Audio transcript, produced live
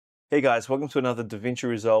Hey guys, welcome to another DaVinci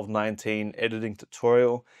Resolve 19 editing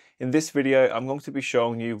tutorial. In this video, I'm going to be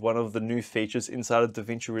showing you one of the new features inside of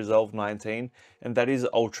DaVinci Resolve 19, and that is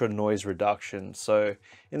ultra noise reduction. So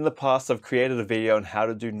in the past, I've created a video on how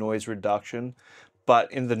to do noise reduction, but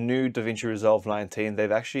in the new DaVinci Resolve 19, they've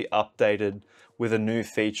actually updated with a new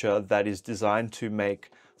feature that is designed to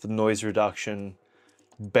make the noise reduction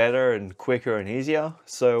better and quicker and easier.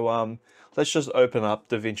 So let's just open up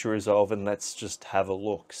DaVinci Resolve and let's just have a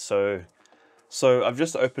look. So I've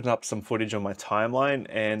just opened up some footage on my timeline,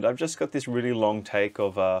 and I've just got this really long take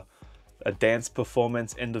of a dance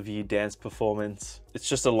performance, end of year dance performance. It's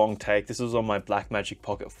just a long take. This was on my Blackmagic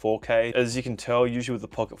Pocket 4K. As you can tell, usually with the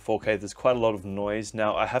Pocket 4K, there's quite a lot of noise.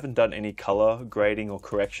 Now, I haven't done any color grading or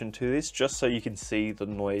correction to this, just so you can see the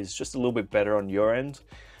noise just a little bit better on your end,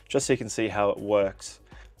 just so you can see how it works.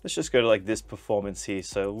 Let's just go to like this performance here.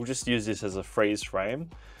 So we'll just use this as a freeze frame.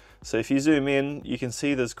 So if you zoom in, you can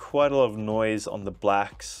see there's quite a lot of noise on the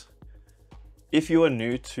blacks. If you are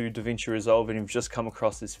new to DaVinci Resolve and you've just come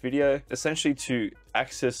across this video, essentially to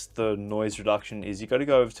access the noise reduction is you got to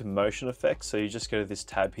go over to motion effects. So you just go to this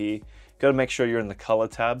tab here, you got to make sure you're in the color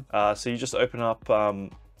tab. So you just open up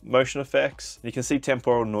motion effects. You can see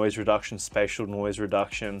temporal noise reduction, spatial noise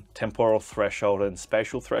reduction, temporal threshold, and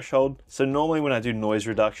spatial threshold. So normally when I do noise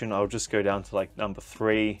reduction, I'll just go down to like number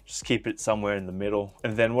 3, just keep it somewhere in the middle.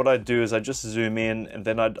 And then what I do is I just zoom in, and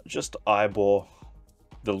then I just eyeball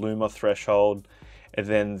the luma threshold and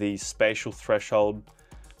then the spatial threshold.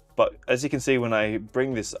 But as you can see, when I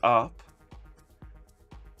bring this up,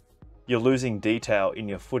 you're losing detail in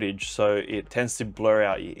your footage, so it tends to blur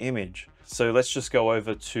out your image. So let's just go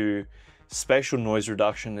over to spatial noise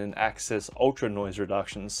reduction and access ultra noise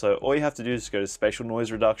reduction. So all you have to do is go to spatial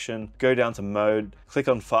noise reduction, go down to mode, click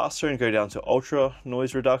on faster and go down to ultra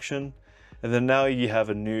noise reduction. And then now you have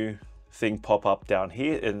a new thing pop up down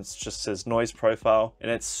here, and it just says noise profile, and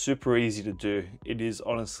it's super easy to do. It is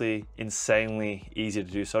honestly insanely easy to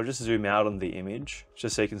do. So I'll just zoom out on the image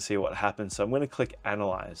just so you can see what happens. So I'm going to click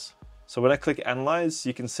analyze. So when I click analyze,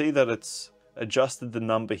 you can see that it's adjusted the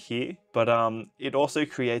number here, but it also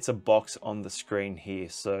creates a box on the screen here.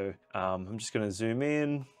 So I'm just going to zoom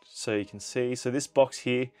in so you can see. So this box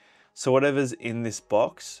here, so whatever's in this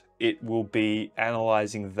box, it will be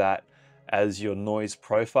analyzing that as your noise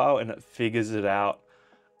profile, and it figures it out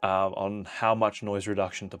on how much noise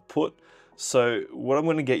reduction to put. So what I'm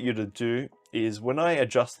going to get you to do is when I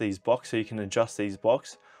adjust these boxes, so you can adjust these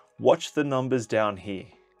boxes, watch the numbers down here.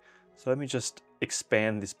 So let me just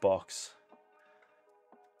expand this box.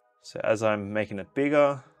 So as I'm making it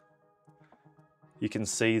bigger, you can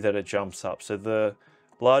see that it jumps up. So the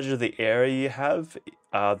larger the area you have,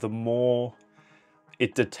 the more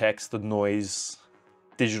it detects the noise,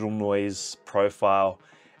 digital noise profile,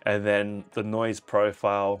 and then the noise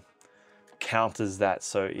profile counters that.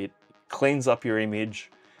 So it cleans up your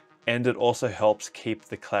image, and it also helps keep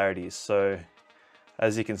the clarity. So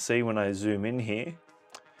as you can see, when I zoom in here,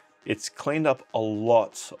 it's cleaned up a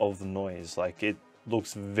lot of the noise. Like, it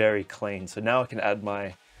looks very clean. So now I can add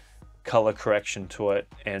my color correction to it,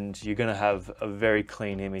 and you're gonna have a very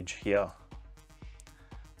clean image here.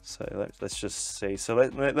 So let's just see. So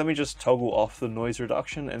let me just toggle off the noise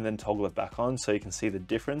reduction and then toggle it back on so you can see the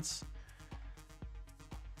difference.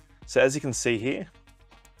 So as you can see here,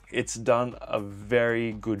 it's done a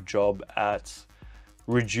very good job at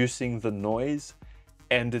reducing the noise,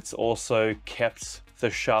 and it's also kept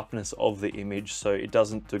the sharpness of the image so it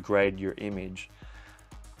doesn't degrade your image.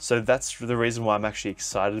 So that's the reason why I'm actually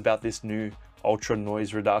excited about this new ultra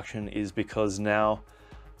noise reduction, is because now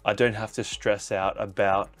I don't have to stress out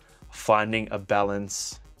about finding a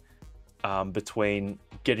balance between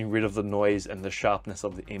getting rid of the noise and the sharpness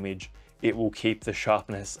of the image. It will keep the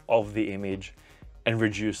sharpness of the image and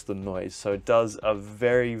reduce the noise. So it does a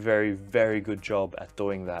very, very, very good job at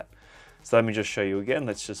doing that. So let me just show you again.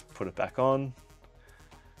 Let's just put it back on.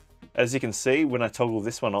 As you can see, when I toggle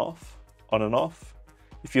this one off, on and off,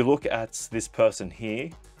 if you look at this person here,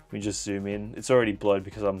 let me just zoom in. It's already blurred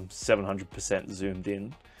because I'm 700% zoomed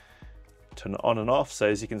in. Turn it on and off. So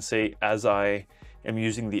as you can see, as I am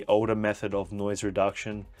using the older method of noise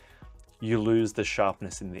reduction, you lose the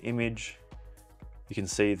sharpness in the image. You can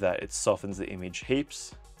see that it softens the image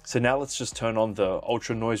heaps. So now let's just turn on the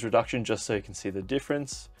ultra noise reduction just so you can see the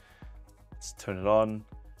difference. Let's turn it on.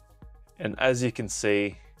 And as you can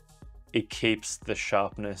see, it keeps the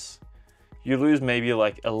sharpness. You lose maybe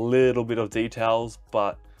like a little bit of details,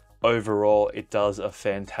 but overall it does a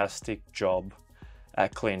fantastic job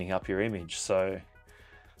at cleaning up your image. So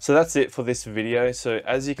that's it for this video. So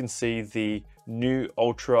as you can see, the new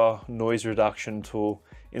ultra noise reduction tool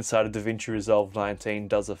inside of DaVinci Resolve 19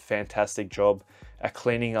 does a fantastic job at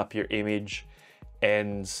cleaning up your image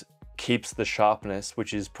and keeps the sharpness,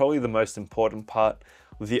 which is probably the most important part.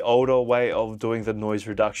 With the older way of doing the noise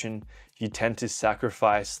reduction, you tend to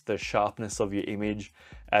sacrifice the sharpness of your image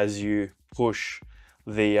as you push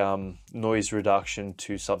the noise reduction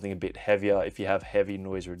to something a bit heavier if you have heavy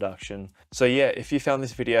noise reduction. So yeah, if you found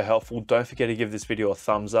this video helpful, don't forget to give this video a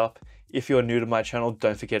thumbs up. If you're new to my channel,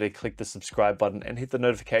 don't forget to click the subscribe button and hit the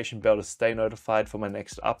notification bell to stay notified for my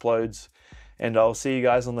next uploads. And I'll see you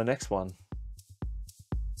guys on the next one.